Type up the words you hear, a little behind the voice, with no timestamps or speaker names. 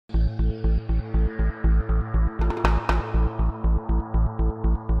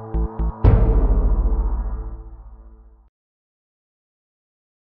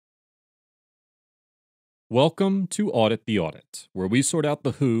Welcome to Audit the Audit, where we sort out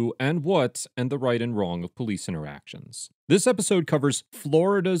the who and what and the right and wrong of police interactions. This episode covers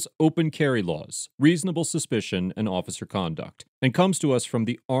Florida's open carry laws, reasonable suspicion, and officer conduct, and comes to us from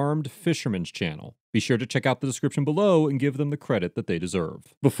the Armed Fisherman's Channel. Be sure to check out the description below and give them the credit that they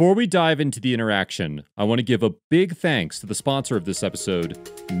deserve. Before we dive into the interaction, I want to give a big thanks to the sponsor of this episode,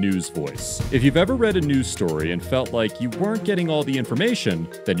 News Voice. If you've ever read a news story and felt like you weren't getting all the information,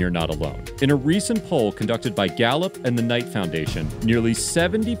 then you're not alone. In a recent poll conducted by Gallup and the Knight Foundation, nearly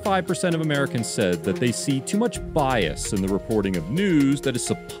 75% of Americans said that they see too much bias in the reporting of news that is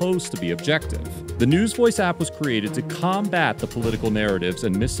supposed to be objective. The News Voice app was created to combat the political narratives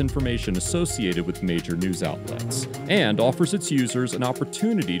and misinformation associated with major news outlets, and offers its users an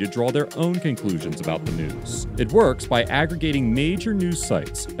opportunity to draw their own conclusions about the news. It works by aggregating major news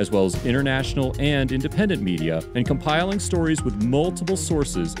sites, as well as international and independent media, and compiling stories with multiple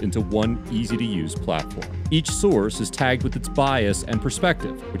sources into one easy-to-use platform. Each source is tagged with its bias and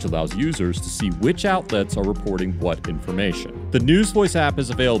perspective, which allows users to see which outlets are reporting what information. The News Voice app is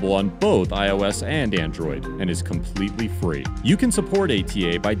available on both iOS and Android, and is completely free. You can support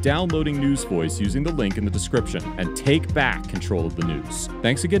ATA by downloading News Voice using the link in the description, and take back control of the news.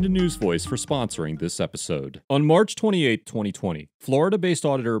 Thanks again to News Voice for sponsoring this episode. On March 28, 2020, Florida-based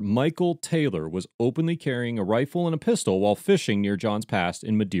auditor Michael Taylor was openly carrying a rifle and a pistol while fishing near Johns Pass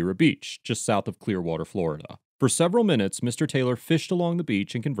in Madeira Beach, just south of Clearwater, Florida. For several minutes, Mr. Taylor fished along the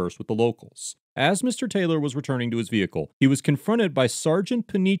beach and conversed with the locals. As Mr. Taylor was returning to his vehicle, he was confronted by Sergeant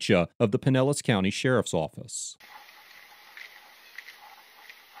Panicia of the Pinellas County Sheriff's Office.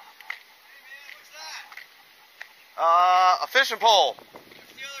 A fishing pole.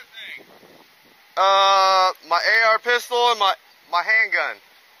 What's the other thing? My AR pistol and my handgun.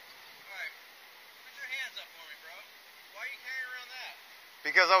 Alright. Put your hands up for me, bro. Why are you carrying around that?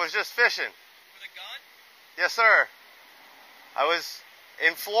 Because I was just fishing. With a gun? Yes, sir. I was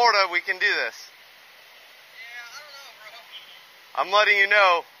in Florida. We can do this. Yeah, I don't know, bro. I'm letting you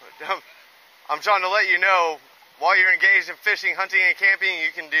know. I'm trying to let you know while you're engaged in fishing, hunting, and camping,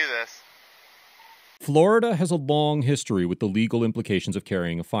 you can do this. Florida has a long history with the legal implications of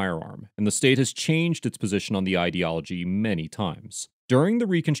carrying a firearm, and the state has changed its position on the ideology many times. During the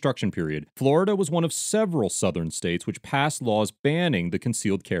Reconstruction period, Florida was one of several southern states which passed laws banning the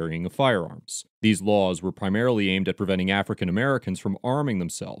concealed carrying of firearms. These laws were primarily aimed at preventing African Americans from arming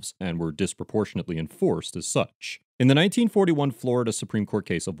themselves, and were disproportionately enforced as such. In the 1941 Florida Supreme Court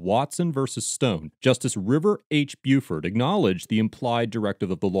case of Watson v. Stone, Justice River H. Buford acknowledged the implied directive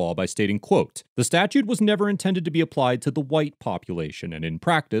of the law by stating, quote, "The statute was never intended to be applied to the white population, and in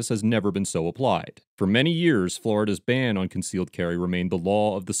practice has never been so applied." For many years, Florida's ban on concealed carry remained the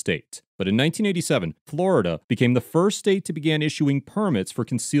law of the state. But in 1987, Florida became the first state to begin issuing permits for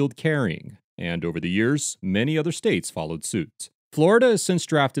concealed carrying, and over the years, many other states followed suit. Florida has since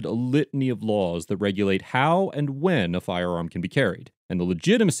drafted a litany of laws that regulate how and when a firearm can be carried, and the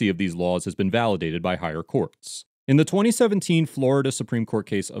legitimacy of these laws has been validated by higher courts. In the 2017 Florida Supreme Court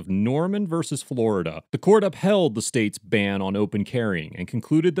case of Norman v. Florida, the court upheld the state's ban on open carrying and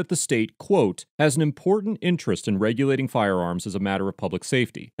concluded that the state, quote, "has an important interest in regulating firearms as a matter of public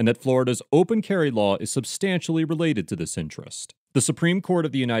safety, and that Florida's open carry law is substantially related to this interest." The Supreme Court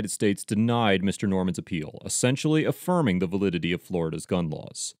of the United States denied Mr. Norman's appeal, essentially affirming the validity of Florida's gun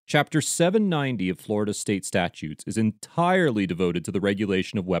laws. Chapter 790 of Florida's state statutes is entirely devoted to the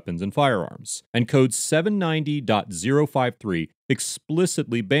regulation of weapons and firearms, and Code 790.053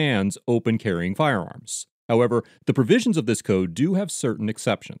 explicitly bans open carrying firearms. However, the provisions of this code do have certain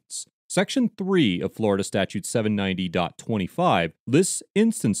exceptions. Section 3 of Florida Statute 790.25 lists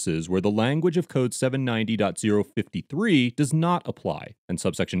instances where the language of Code 790.053 does not apply, and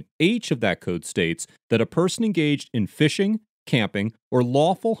subsection H of that code states that a person engaged in fishing, camping, or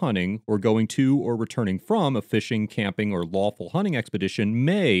lawful hunting, or going to or returning from a fishing, camping, or lawful hunting expedition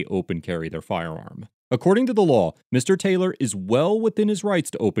may open carry their firearm. According to the law, Mr. Taylor is well within his rights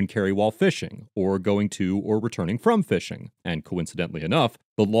to open carry while fishing, or going to or returning from fishing, and coincidentally enough,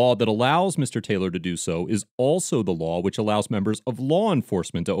 the law that allows Mr. Taylor to do so is also the law which allows members of law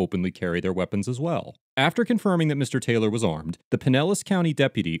enforcement to openly carry their weapons as well. After confirming that Mr. Taylor was armed, the Pinellas County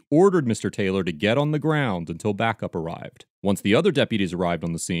deputy ordered Mr. Taylor to get on the ground until backup arrived. Once the other deputies arrived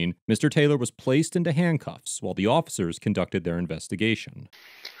on the scene, Mr. Taylor was placed into handcuffs while the officers conducted their investigation.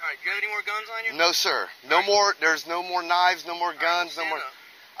 Alright, you got any more guns on you? No, sir. No more. There's no more knives, no more guns, no more. Stand up.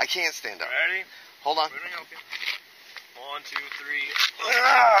 I can't stand up. Ready? Hold on. Ready? Okay. 1, 2, 3.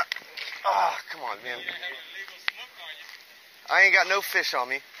 Come on, man. You have illegal smoke on you. I ain't got no fish on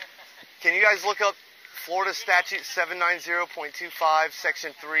me. Can you guys look up Florida Statute 790.25,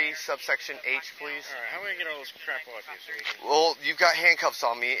 Section 3, subsection H, please. All right, how are we going to get all this crap off you so we can... Well, you've got handcuffs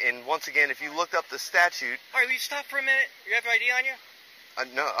on me, and once again, if you looked up the statute... All right, will you stop for a minute? You have ID on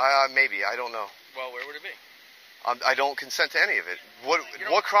you? No, maybe, I don't know. Well, where would it be? I don't consent to any of it.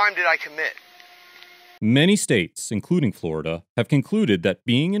 What crime did I commit? Many states, including Florida, have concluded that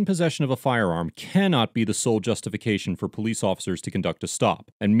being in possession of a firearm cannot be the sole justification for police officers to conduct a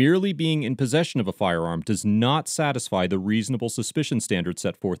stop, and merely being in possession of a firearm does not satisfy the reasonable suspicion standard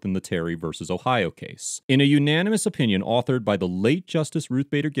set forth in the Terry v. Ohio case. In a unanimous opinion authored by the late Justice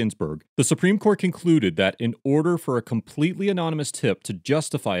Ruth Bader Ginsburg, the Supreme Court concluded that in order for a completely anonymous tip to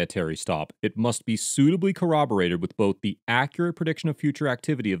justify a Terry stop, it must be suitably corroborated with both the accurate prediction of future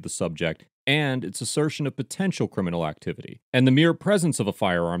activity of the subject and its assertion of potential criminal activity. And the mere presence of a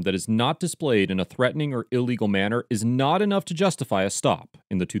firearm that is not displayed in a threatening or illegal manner is not enough to justify a stop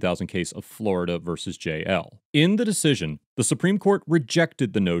in the 2000 case of Florida versus JL. In the decision, the Supreme Court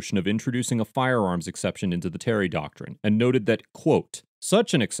rejected the notion of introducing a firearms exception into the Terry doctrine and noted that, quote,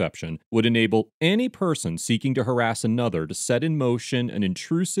 such an exception would enable any person seeking to harass another to set in motion an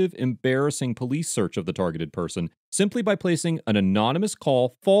intrusive, embarrassing police search of the targeted person simply by placing an anonymous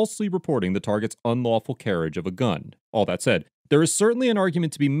call falsely reporting the target's unlawful carriage of a gun. All that said, there is certainly an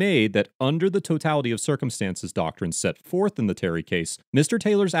argument to be made that under the totality of circumstances doctrine set forth in the Terry case, Mr.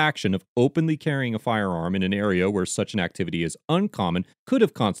 Taylor's action of openly carrying a firearm in an area where such an activity is uncommon could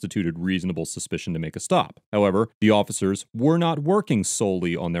have constituted reasonable suspicion to make a stop. However, the officers were not working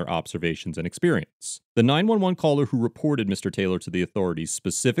solely on their observations and experience. The 911 caller who reported Mr. Taylor to the authorities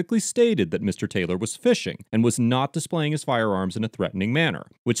specifically stated that Mr. Taylor was fishing and was not displaying his firearms in a threatening manner,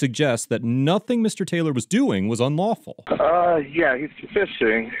 which suggests that nothing Mr. Taylor was doing was unlawful. Yeah, he's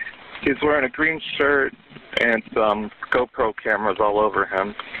fishing. He's wearing a green shirt and some GoPro cameras all over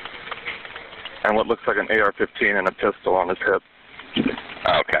him, and what looks like an AR-15 and a pistol on his hip.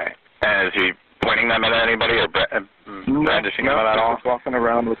 Okay. And is he pointing them at anybody or brandishing them at all? He's just walking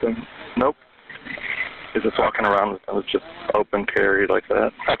around with them. Nope. He's just walking around with them. It's just open carry like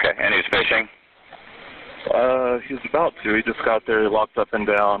that. Okay. And he's fishing? He's about to. He just got there, locked up and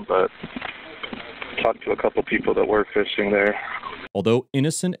down, but talked to a couple people that were fishing there. Although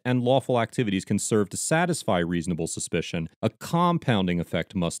innocent and lawful activities can serve to satisfy reasonable suspicion, a compounding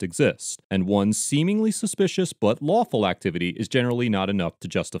effect must exist, and one seemingly suspicious but lawful activity is generally not enough to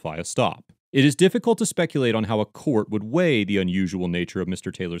justify a stop. It is difficult to speculate on how a court would weigh the unusual nature of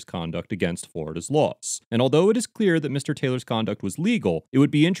Mr. Taylor's conduct against Florida's laws. And although it is clear that Mr. Taylor's conduct was legal, it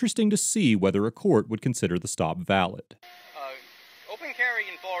would be interesting to see whether a court would consider the stop valid. Open carry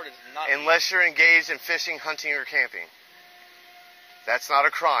in Florida is not... Unless you're engaged in fishing, hunting, or camping. That's not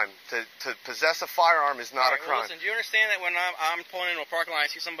a crime. To possess a firearm is not a crime. Listen, do you understand that when I'm pulling into a parking lot, I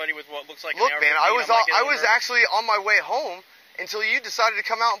see somebody with what looks like Look, an man, AR-15, I was actually on my way home until you decided to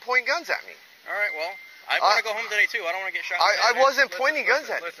come out and point guns at me. All right, well, I want to go home today, too. I don't want to get shot. I wasn't pointing guns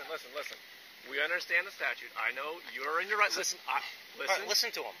at you. Listen. We understand the statute. I know you're in your right. Listen.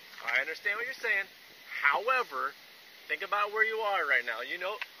 Listen to him. I understand what you're saying. However, think about where you are right now. You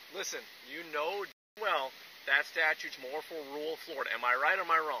know well that statute's more for rural Florida. Am I right or am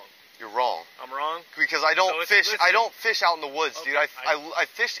I wrong? You're wrong. I'm wrong? Because I don't fish. Listen. I don't fish out in the woods, Okay, dude. I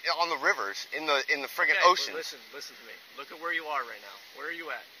fish on the rivers, in the friggin' okay, ocean. Listen to me. Look at where you are right now. Where are you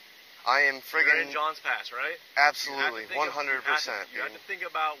at? I am friggin' You're in John's Pass, right? Absolutely, 100%. You have to think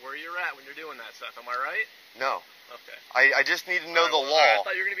about where you're at when you're doing that stuff. Am I right? No. Okay. I just need to know the law. I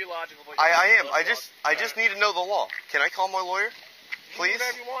thought you were gonna be logical. But I am. I just need to know the law. Can I call my lawyer, please? Do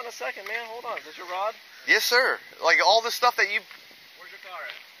whatever you want in a second, man. Hold on. Is this your rod? Yes, sir. Like all the stuff that you. Where's your car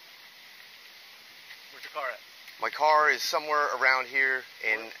at? Where's your car at? My car is somewhere around here,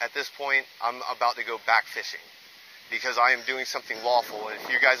 and at this point, I'm about to go back fishing because I am doing something lawful. And if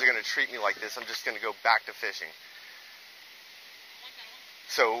you guys are going to treat me like this, I'm just going to go back to fishing.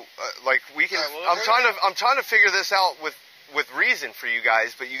 So, like we can. Right, well, I'm trying to figure this out with reason for you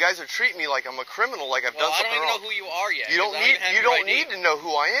guys, but you guys are treating me like I'm a criminal, like I've done something wrong. I don't even know who you are yet. You don't need to know who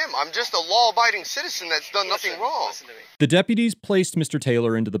I am. I'm just a law-abiding citizen that's done nothing wrong. Listen to me. The deputies placed Mr.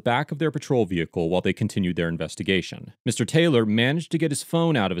 Taylor into the back of their patrol vehicle while they continued their investigation. Mr. Taylor managed to get his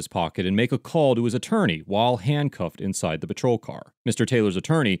phone out of his pocket and make a call to his attorney while handcuffed inside the patrol car. Mr. Taylor's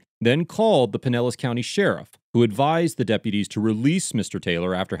attorney then called the Pinellas County Sheriff, who advised the deputies to release Mr.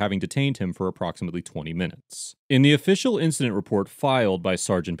 Taylor after having detained him for approximately 20 minutes. In the official incident report filed by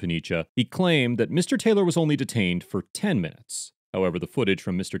Sergeant Panicia, he claimed that Mr. Taylor was only detained for 10 minutes. However, the footage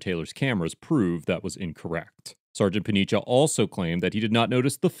from Mr. Taylor's cameras proved that was incorrect. Sergeant Panicia also claimed that he did not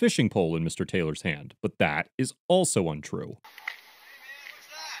notice the fishing pole in Mr. Taylor's hand, but that is also untrue.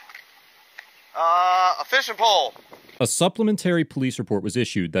 A fishing pole. A supplementary police report was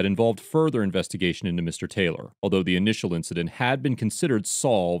issued that involved further investigation into Mr. Taylor, although the initial incident had been considered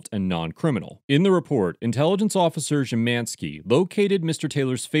solved and non-criminal. In the report, Intelligence Officer Zimansky located Mr.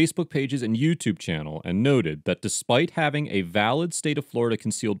 Taylor's Facebook pages and YouTube channel and noted that despite having a valid state of Florida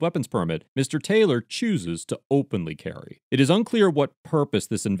concealed weapons permit, Mr. Taylor chooses to openly carry. It is unclear what purpose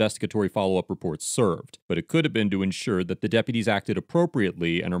this investigatory follow-up report served, but it could have been to ensure that the deputies acted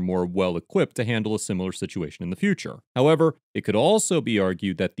appropriately and are more well-equipped to handle a similar situation in the future. However, it could also be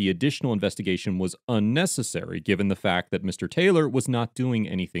argued that the additional investigation was unnecessary given the fact that Mr. Taylor was not doing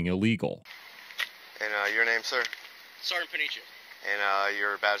anything illegal. And your name, sir? Sergeant Panicia. And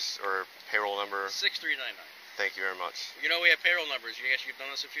your badge or payroll number? 6399. Thank you very much. You know we have payroll numbers. You guys have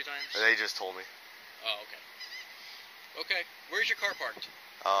done this a few times? They just told me. Oh, okay. Okay. Where's your car parked?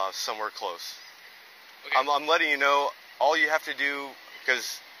 Somewhere close. Okay. I'm letting you know. All you have to do,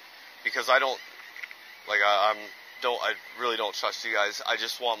 because I don't, like I really don't trust you guys. I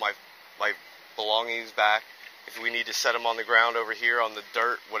just want my belongings back. If we need to set them on the ground over here on the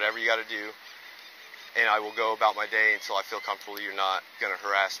dirt, whatever you got to do, and I will go about my day until I feel comfortable you're not going to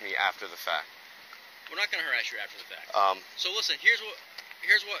harass me after the fact. We're not going to harass you after the fact. So listen, here's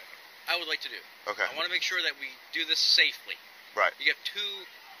what I would like to do. Okay. I want to make sure that we do this safely. Right. You have 2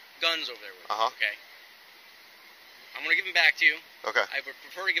 guns over there with you. Uh-huh. Okay. I'm going to give them back to you. Okay. I would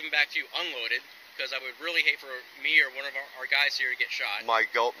prefer to give them back to you unloaded, because I would really hate for me or one of our guys here to get shot. My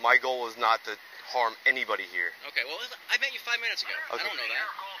goal is not to harm anybody here. Okay, well, I met you 5 minutes ago. Okay. I don't know that.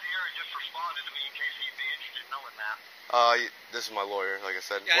 Your goal here just responded to me in case you'd be interested in knowing that. This is my lawyer, like I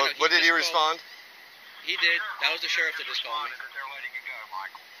said. Yeah, I know, What did he just respond? He did. That was the sheriff that just called me. That they're letting you go,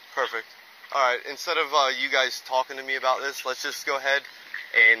 Michael. Perfect. All right, instead of you guys talking to me about this, let's just go ahead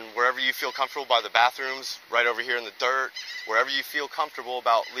and wherever you feel comfortable, by the bathrooms, right over here in the dirt, wherever you feel comfortable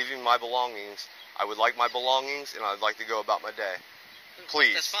about leaving my belongings, I would like my belongings and I'd like to go about my day.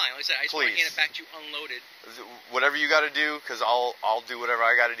 Please. That's fine. Like I said, I just want to hand it back to you unloaded. Whatever you got to do, because I'll do whatever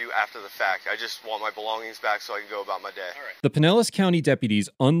I got to do after the fact. I just want my belongings back so I can go about my day. All right. The Pinellas County deputies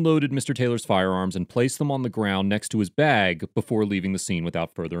unloaded Mr. Taylor's firearms and placed them on the ground next to his bag before leaving the scene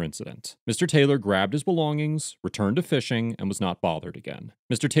without further incident. Mr. Taylor grabbed his belongings, returned to fishing, and was not bothered again.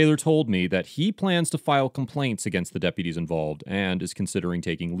 Mr. Taylor told me that he plans to file complaints against the deputies involved and is considering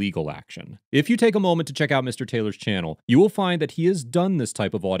taking legal action. If you take a moment to check out Mr. Taylor's channel, you will find that he has done this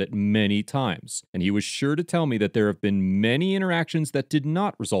type of audit many times, and he was sure to tell me that there have been many interactions that did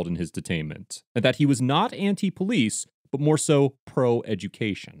not result in his detainment, and that he was not anti-police, but more so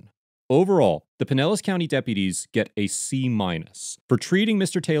pro-education. Overall, the Pinellas County deputies get a C- for treating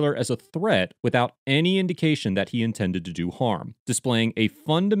Mr. Taylor as a threat without any indication that he intended to do harm, displaying a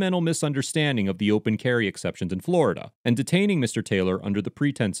fundamental misunderstanding of the open carry exceptions in Florida, and detaining Mr. Taylor under the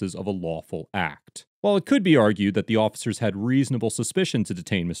pretenses of a lawful act. While it could be argued that the officers had reasonable suspicion to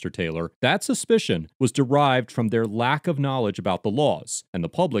detain Mr. Taylor, that suspicion was derived from their lack of knowledge about the laws and the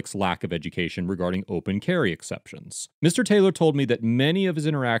public's lack of education regarding open carry exceptions. Mr. Taylor told me that many of his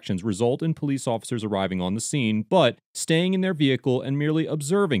interactions result in police officers arriving on the scene, but staying in their vehicle and merely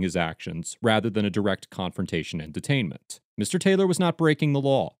observing his actions, rather than a direct confrontation and detainment. Mr. Taylor was not breaking the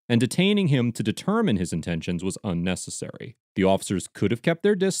law, and detaining him to determine his intentions was unnecessary. The officers could have kept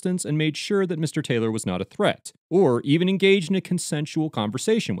their distance and made sure that Mr. Taylor was not a threat, or even engaged in a consensual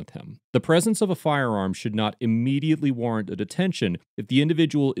conversation with him. The presence of a firearm should not immediately warrant a detention if the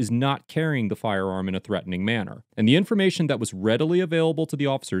individual is not carrying the firearm in a threatening manner, and the information that was readily available to the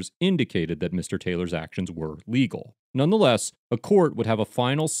officers indicated that Mr. Taylor's actions were legal. Nonetheless, a court would have a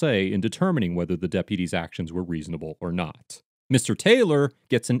final say in determining whether the deputy's actions were reasonable or not. Mr. Taylor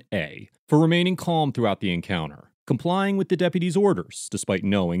gets an A for remaining calm throughout the encounter, complying with the deputy's orders despite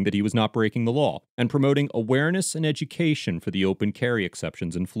knowing that he was not breaking the law, and promoting awareness and education for the open carry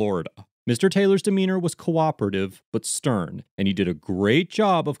exceptions in Florida. Mr. Taylor's demeanor was cooperative but stern, and he did a great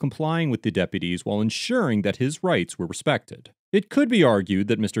job of complying with the deputies while ensuring that his rights were respected. It could be argued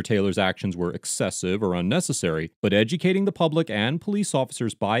that Mr. Taylor's actions were excessive or unnecessary, but educating the public and police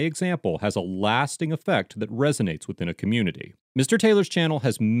officers by example has a lasting effect that resonates within a community. Mr. Taylor's channel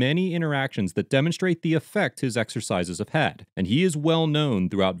has many interactions that demonstrate the effect his exercises have had, and he is well known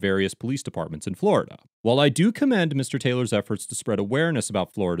throughout various police departments in Florida. While I do commend Mr. Taylor's efforts to spread awareness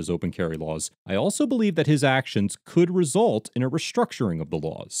about Florida's open carry laws, I also believe that his actions could result in a restructuring of the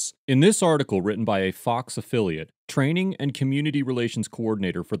laws. In this article written by a Fox affiliate, Training and Community Relations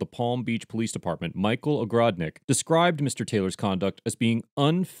Coordinator for the Palm Beach Police Department, Michael Ogrodnik, described Mr. Taylor's conduct as being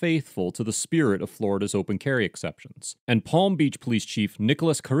unfaithful to the spirit of Florida's open carry exceptions, and Palm Beach Police Chief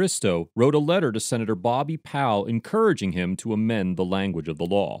Nicholas Caristo wrote a letter to Senator Bobby Powell encouraging him to amend the language of the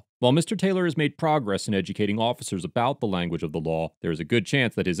law. While Mr. Taylor has made progress in educating officers about the language of the law, there is a good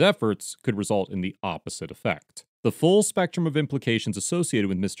chance that his efforts could result in the opposite effect. The full spectrum of implications associated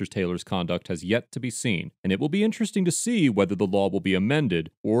with Mr. Taylor's conduct has yet to be seen, and it will be interesting to see whether the law will be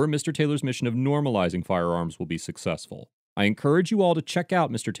amended or Mr. Taylor's mission of normalizing firearms will be successful. I encourage you all to check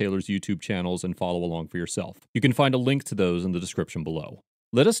out Mr. Taylor's YouTube channels and follow along for yourself. You can find a link to those in the description below.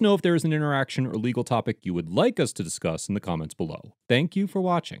 Let us know if there is an interaction or legal topic you would like us to discuss in the comments below. Thank you for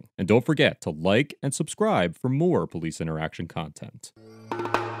watching, and don't forget to like and subscribe for more police interaction content.